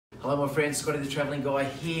Hello my friends, Scotty The Travelling Guy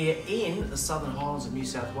here in the Southern Highlands of New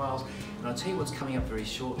South Wales, and I'll tell you what's coming up very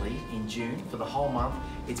shortly in June. For the whole month,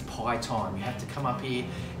 it's pie time. You have to come up here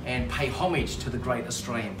and pay homage to the great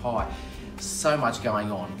Australian pie. So much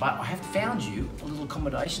going on, but I have found you a little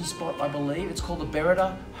accommodation spot, I believe. It's called the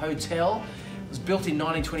Berida Hotel. It was built in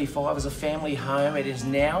 1925 as a family home. It is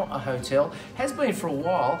now a hotel. Has been for a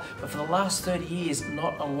while, but for the last 30 years,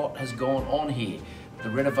 not a lot has gone on here. The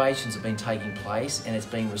renovations have been taking place and it's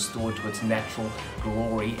being restored to its natural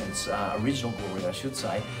glory, its original glory, I should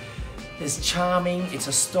say. It's charming, it's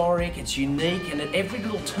historic, it's unique, and at every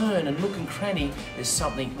little turn and nook and cranny, there's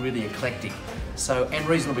something really eclectic. And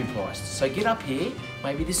reasonably priced. So get up here,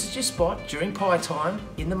 maybe this is your spot during pie time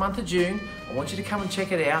in the month of June. I want you to come and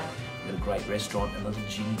check it out. We've got a great restaurant and a little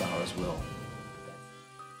gin bar as well.